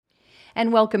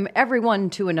And welcome everyone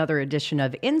to another edition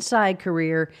of Inside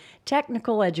Career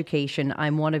Technical Education.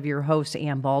 I'm one of your hosts,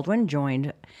 Ann Baldwin.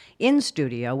 Joined in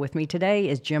studio with me today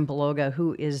is Jim Beloga,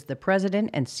 who is the president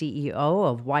and CEO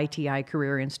of YTI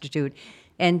Career Institute.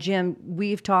 And Jim,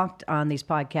 we've talked on these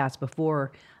podcasts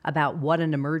before about what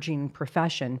an emerging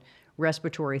profession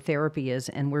respiratory therapy is,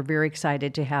 and we're very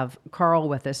excited to have Carl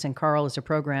with us. And Carl is a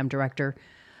program director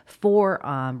for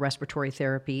respiratory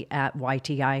therapy at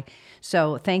YTI.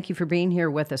 So thank you for being here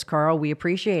with us, Carl. We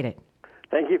appreciate it.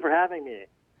 Thank you for having me.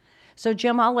 So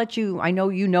Jim, I'll let you, I know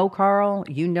you know Carl,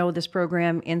 you know this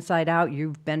program inside out.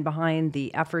 You've been behind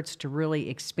the efforts to really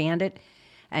expand it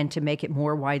and to make it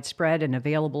more widespread and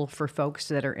available for folks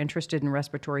that are interested in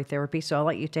respiratory therapy. So I'll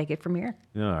let you take it from here.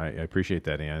 No, I appreciate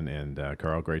that, Ann. And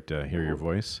Carl, great to hear your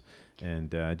voice.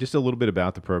 And just a little bit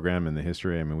about the program and the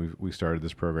history. I mean, we started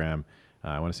this program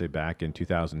I want to say back in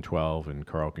 2012, and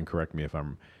Carl can correct me if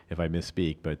I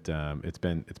misspeak, but it's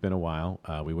been a while.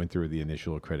 We went through the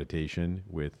initial accreditation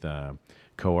with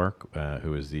COARC,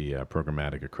 who is the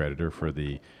programmatic accreditor for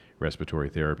the respiratory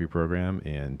therapy program,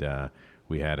 and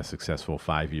we had a successful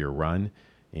 5-year run.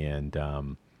 And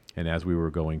as we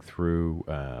were going through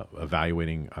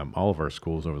evaluating all of our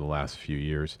schools over the last few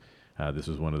years, this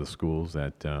was one of the schools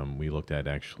that we looked at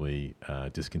actually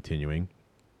discontinuing.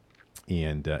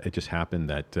 And it just happened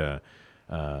that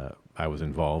I was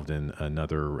involved in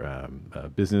another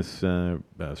business sort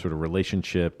of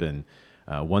relationship, and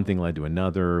one thing led to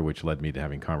another, which led me to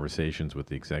having conversations with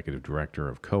the executive director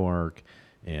of COARC,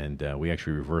 and we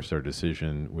actually reversed our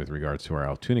decision with regards to our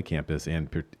Altoona campus, and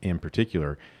in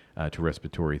particular to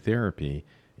respiratory therapy.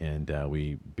 And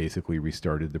we basically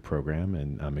restarted the program,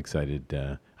 and I'm excited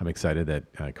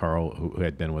that Carl, who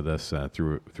had been with us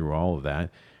through all of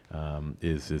that,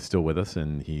 is still with us,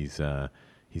 and he's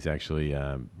actually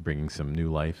bringing some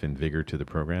new life and vigor to the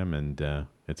program, and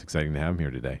it's exciting to have him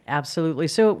here today. Absolutely.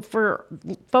 So for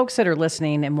folks that are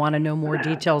listening and want to know more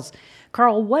details,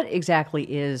 Carl, what exactly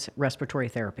is respiratory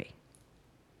therapy?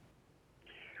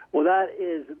 Well, that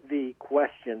is the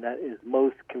question that is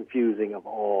most confusing of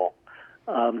all.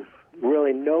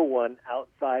 Really, no one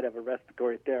outside of a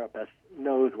respiratory therapist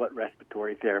knows what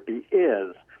respiratory therapy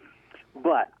is,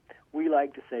 but we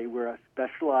like to say we're a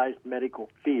specialized medical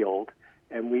field,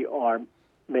 and we are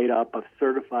made up of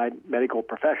certified medical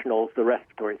professionals, the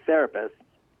respiratory therapists.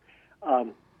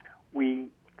 We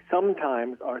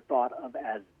sometimes are thought of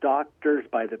as doctors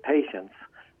by the patients,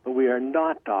 but we are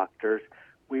not doctors.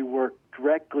 We work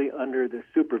directly under the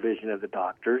supervision of the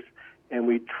doctors, and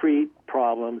we treat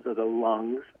problems of the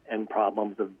lungs and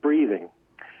problems of breathing.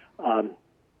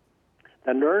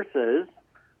 The nurses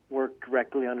work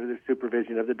directly under the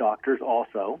supervision of the doctors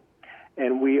also,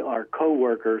 and we are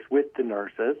co-workers with the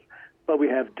nurses, but we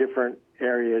have different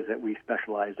areas that we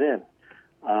specialize in.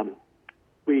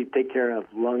 We take care of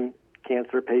lung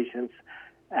cancer patients,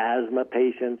 asthma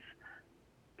patients,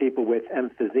 people with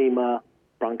emphysema,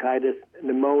 bronchitis,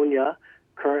 pneumonia.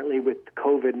 Currently with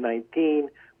COVID-19,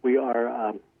 we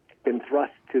are been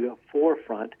thrust to the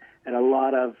forefront, and a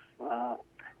lot of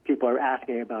people are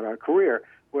asking about our career,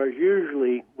 whereas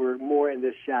usually we're more in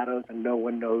the shadows and no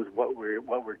one knows what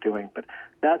we're doing. But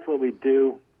that's what we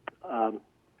do.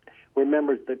 We're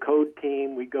members of the code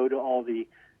team. We go to all the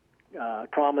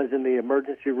traumas in the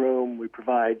emergency room. We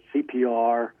provide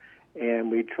CPR, and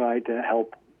we try to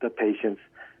help the patients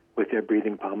with their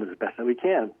breathing problems as best that we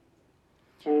can.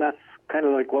 And that's kind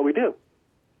of like what we do.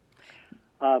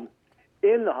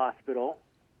 In the hospital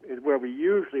is where we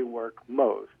usually work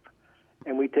most,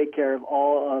 and we take care of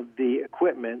all of the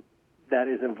equipment that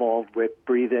is involved with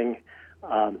breathing,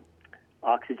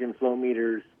 oxygen flow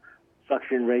meters,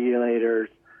 suction regulators,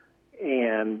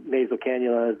 and nasal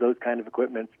cannulas, those kind of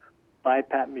equipment,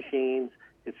 BiPAP machines.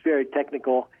 It's very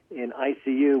technical. In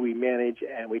ICU, we manage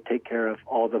and we take care of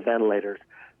all the ventilators.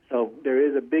 So there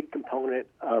is a big component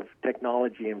of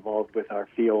technology involved with our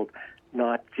field,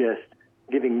 not just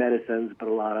giving medicines, but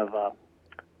a lot of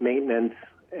maintenance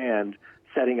and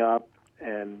setting up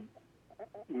and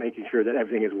making sure that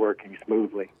everything is working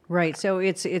smoothly. Right. So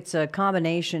it's a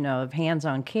combination of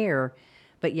hands-on care,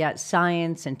 but yet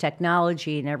science and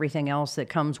technology and everything else that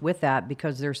comes with that,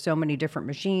 because there's so many different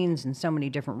machines and so many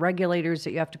different regulators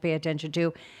that you have to pay attention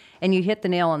to. And you hit the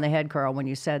nail on the head, Carl, when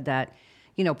you said that,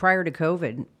 you know, prior to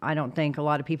COVID, I don't think a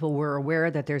lot of people were aware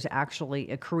that there's actually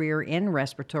a career in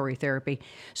respiratory therapy.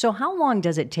 So how long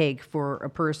does it take for a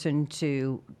person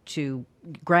to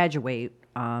graduate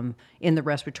in the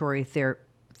respiratory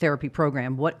therapy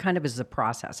program? What kind of is the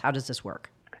process? How does this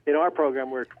work? In our program,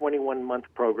 we're a 21-month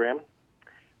program,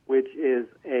 which is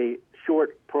a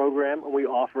short program. We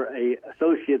offer a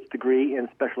associate's degree in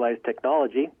specialized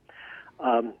technology.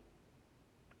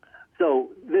 So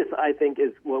this, I think,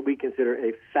 is what we consider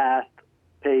a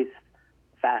fast-paced,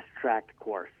 fast-tracked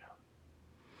course.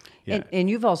 Yeah. And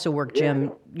you've also worked,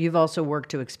 Jim, you've also worked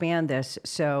to expand this.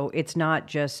 So it's not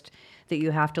just that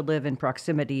you have to live in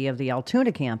proximity of the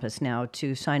Altoona campus now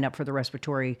to sign up for the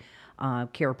respiratory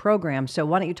care program. So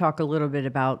why don't you talk a little bit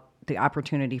about the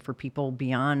opportunity for people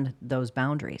beyond those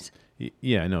boundaries?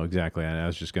 Yeah, no, exactly. And I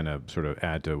was just going to sort of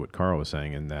add to what Carl was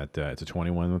saying, in that it's a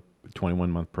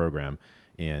 21-month program.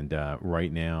 And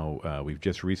right now, we've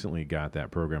just recently got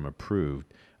that program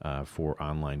approved for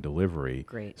online delivery.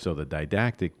 Great. So the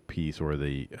didactic piece, or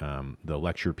the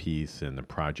lecture piece and the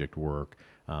project work,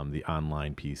 the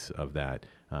online piece of that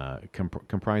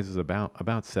comprises about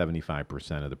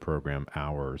 75% of the program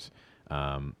hours.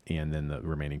 And then the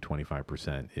remaining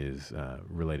 25% is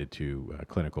related to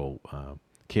clinical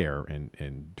care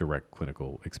and direct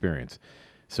clinical experience.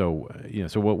 So,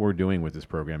 so what we're doing with this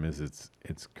program is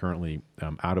it's currently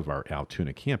out of our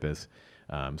Altoona campus.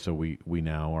 So we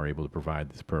now are able to provide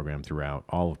this program throughout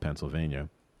all of Pennsylvania.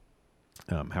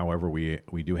 However,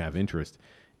 we do have interest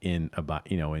in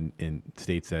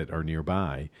states that are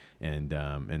nearby,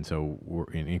 and so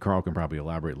and Carl can probably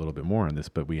elaborate a little bit more on this,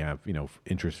 but we have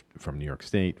interest from New York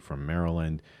State, from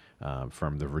Maryland,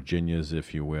 from the Virginias,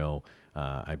 if you will.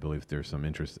 I believe there's some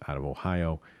interest out of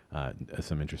Ohio,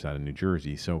 some interest out of New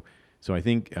Jersey. So I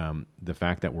think the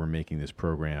fact that we're making this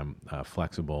program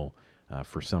flexible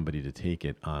for somebody to take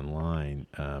it online,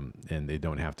 and they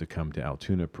don't have to come to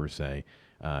Altoona per se.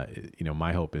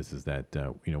 My hope is that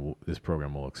this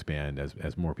program will expand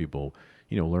as more people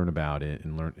learn about it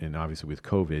and learn. And obviously, with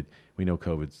COVID, we know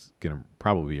COVID's going to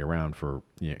probably be around for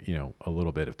a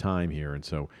little bit of time here, and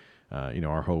so.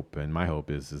 Our hope and my hope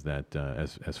is that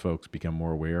as folks become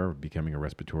more aware of becoming a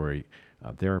respiratory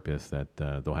therapist, that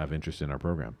they'll have interest in our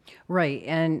program. Right,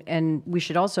 and we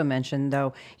should also mention,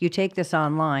 though, you take this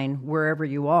online wherever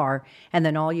you are, and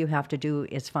then all you have to do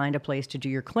is find a place to do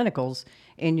your clinicals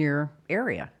in your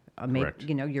area. Correct.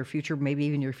 Your future, maybe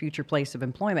even your future place of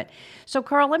employment. So,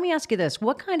 Carl, let me ask you this: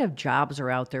 what kind of jobs are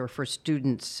out there for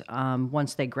students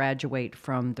once they graduate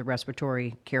from the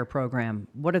respiratory care program?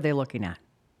 What are they looking at?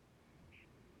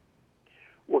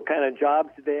 What kind of jobs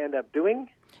do they end up doing?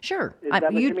 Sure. Is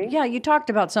that what you mean? Yeah, you talked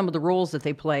about some of the roles that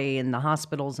they play in the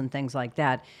hospitals and things like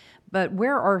that. But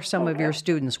where are some of your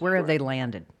students? Where have they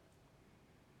landed?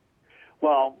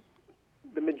 Well,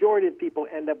 the majority of people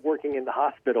end up working in the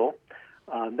hospital.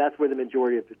 That's where the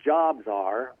majority of the jobs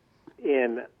are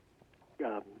in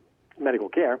medical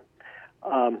care.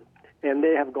 And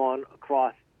they have gone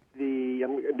across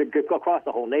across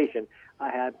the whole nation. I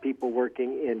have people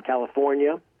working in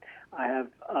California. I have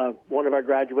one of our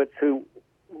graduates who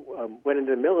went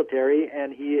into the military,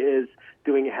 and he is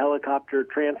doing helicopter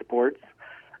transports,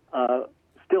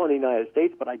 still in the United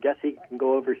States, but I guess he can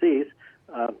go overseas.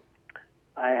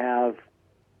 I have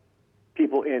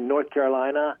people in North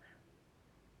Carolina,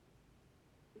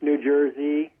 New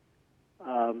Jersey,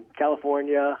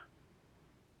 California,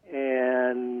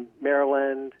 and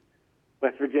Maryland,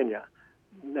 West Virginia.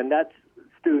 And that's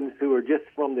students who are just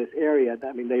from this area.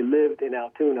 I mean, they lived in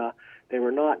Altoona. They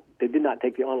did not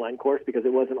take the online course because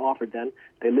it wasn't offered then.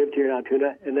 They lived here in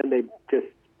Altoona, and then they just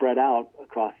spread out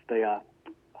across the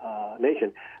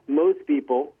nation. Most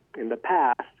people in the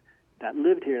past that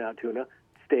lived here in Altoona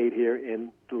stayed here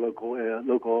in the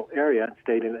local area,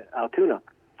 stayed in Altoona.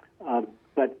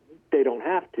 But they don't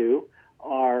have to.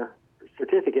 Our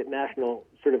certificate, national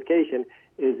certification,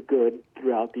 is good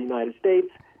throughout the United States,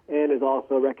 and is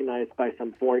also recognized by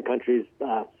some foreign countries.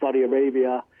 Saudi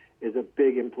Arabia is a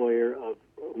big employer of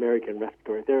American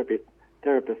respiratory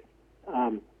therapists.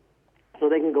 So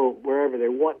they can go wherever they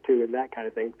want to and that kind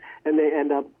of thing. And they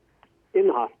end up in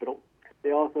the hospital.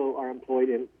 They also are employed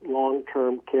in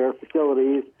long-term care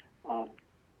facilities, a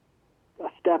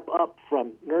step up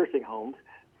from nursing homes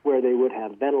where they would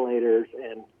have ventilators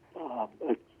and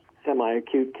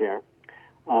semi-acute care.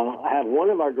 I have one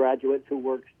of our graduates who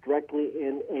works directly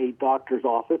in a doctor's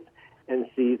office and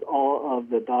sees all of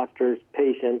the doctor's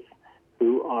patients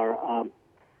who are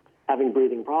having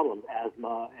breathing problems,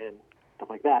 asthma and stuff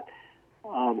like that.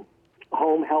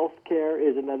 Home health care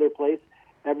is another place.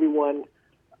 Everyone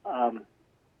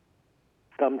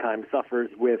sometimes suffers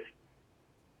with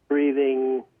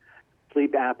breathing,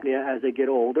 sleep apnea as they get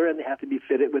older, and they have to be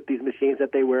fitted with these machines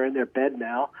that they wear in their bed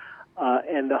now.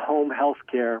 And the home health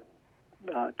care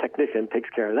technician takes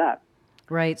care of that.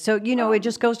 Right. So, it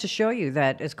just goes to show you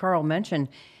that, as Carl mentioned,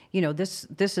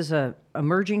 this is a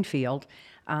emerging field.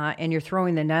 and you're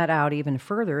throwing the net out even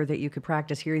further that you could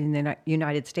practice here in the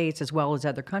United States as well as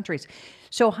other countries.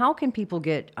 So how can people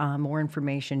get more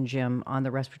information, Jim, on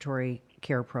the respiratory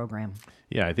care program?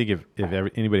 Yeah, I think if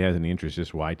anybody has any interest,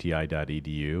 just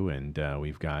yti.edu, and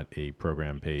we've got a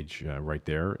program page right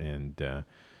there. And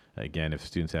again, if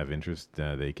students have interest,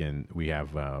 we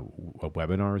have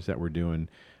webinars that we're doing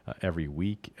every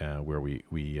week where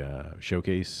we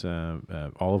showcase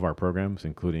all of our programs,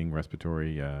 including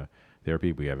respiratory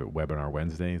therapy. We have a webinar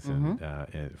Wednesdays, and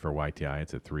for YTI,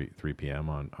 it's at 3 p.m.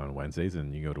 on Wednesdays,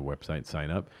 and you go to the website, sign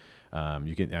up.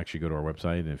 You can actually go to our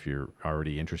website, and if you're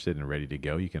already interested and ready to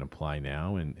go, you can apply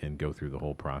now and go through the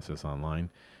whole process online.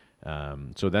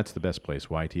 So that's the best place.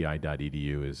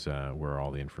 yti.edu is where all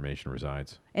the information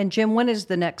resides. And Jim, when is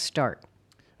the next start?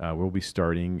 We'll be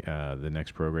starting the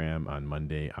next program on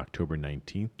Monday, October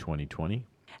 19th, 2020.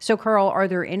 So, Carl, are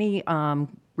there any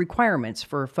requirements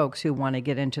for folks who want to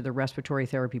get into the respiratory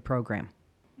therapy program?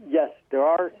 Yes, there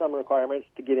are some requirements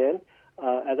to get in.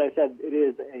 As I said, it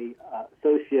is a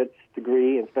associate's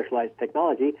degree in specialized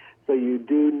technology, so you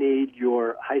do need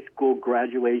your high school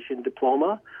graduation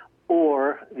diploma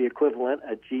or the equivalent,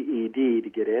 a GED, to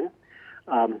get in.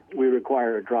 We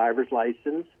require a driver's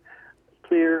license,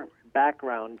 clear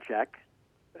background check,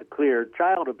 a clear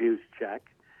child abuse check.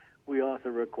 We also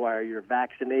require your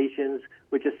vaccinations,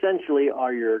 which essentially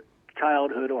are your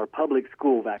childhood or public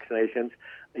school vaccinations.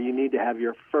 You need to have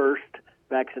your first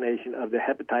vaccination of the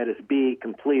hepatitis B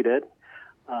completed,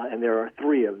 and there are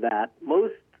 3 of that.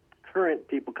 Most current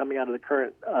people coming out of the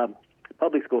current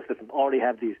public school system already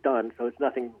have these done, so it's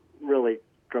nothing really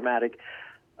dramatic.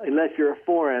 Unless you're a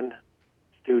foreign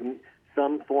student,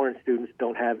 some foreign students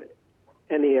don't have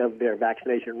any of their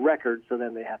vaccination records, so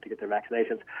then they have to get their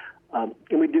vaccinations.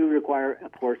 And we do require,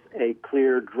 of course, a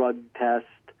clear drug test,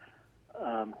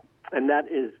 and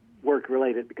that is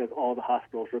work-related because all the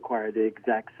hospitals require the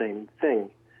exact same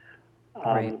thing.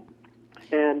 Right.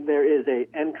 And there is a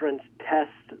entrance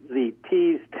test, the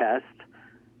TEAS test,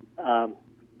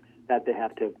 that they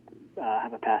have to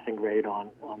have a passing grade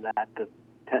on that, the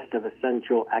test of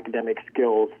essential academic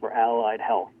skills for allied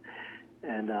health.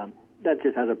 And that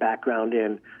just has a background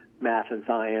in math and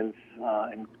science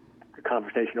and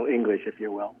conversational English, if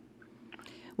you will.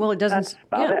 Well, it doesn't. That's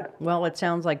about it. Well, it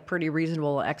sounds like pretty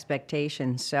reasonable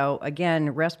expectations. So again,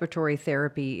 respiratory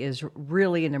therapy is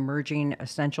really an emerging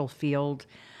essential field.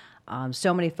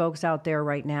 So many folks out there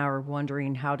right now are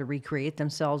wondering how to recreate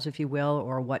themselves, if you will,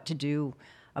 or what to do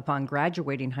upon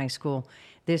graduating high school.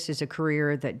 This is a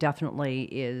career that definitely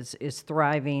is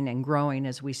thriving and growing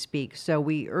as we speak. So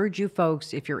we urge you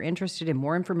folks, if you're interested in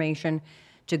more information,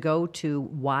 to go to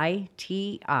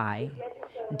yti.edu.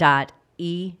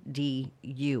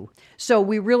 So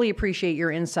we really appreciate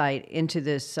your insight into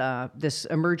this this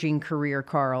emerging career,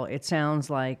 Carl. It sounds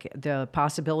like the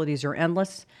possibilities are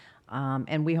endless,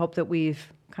 and we hope that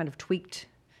we've kind of tweaked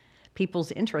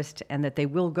people's interest and that they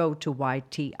will go to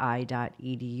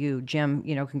yti.edu. Jim,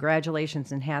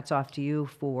 congratulations and hats off to you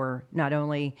for not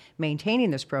only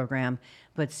maintaining this program,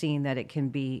 but seeing that it can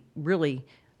be really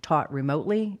taught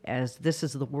remotely, as this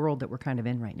is the world that we're kind of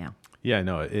in right now. Yeah,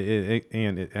 no,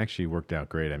 and it actually worked out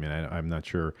great. I mean, I'm not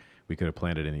sure we could have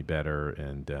planned it any better.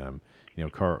 And,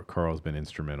 Carl's been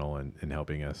instrumental in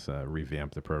helping us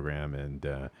revamp the program.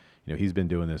 And, he's been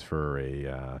doing this for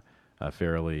a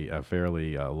fairly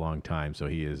long time. So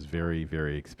he is very,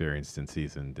 very experienced and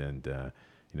seasoned. And,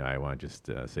 I want to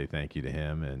just say thank you to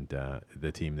him and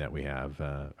the team that we have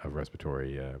of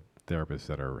respiratory therapists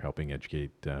that are helping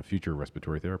educate future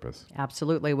respiratory therapists.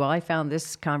 Absolutely. Well, I found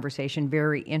this conversation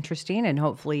very interesting, and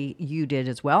hopefully you did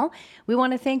as well. We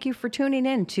want to thank you for tuning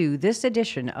in to this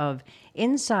edition of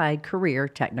Inside Career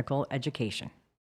Technical Education.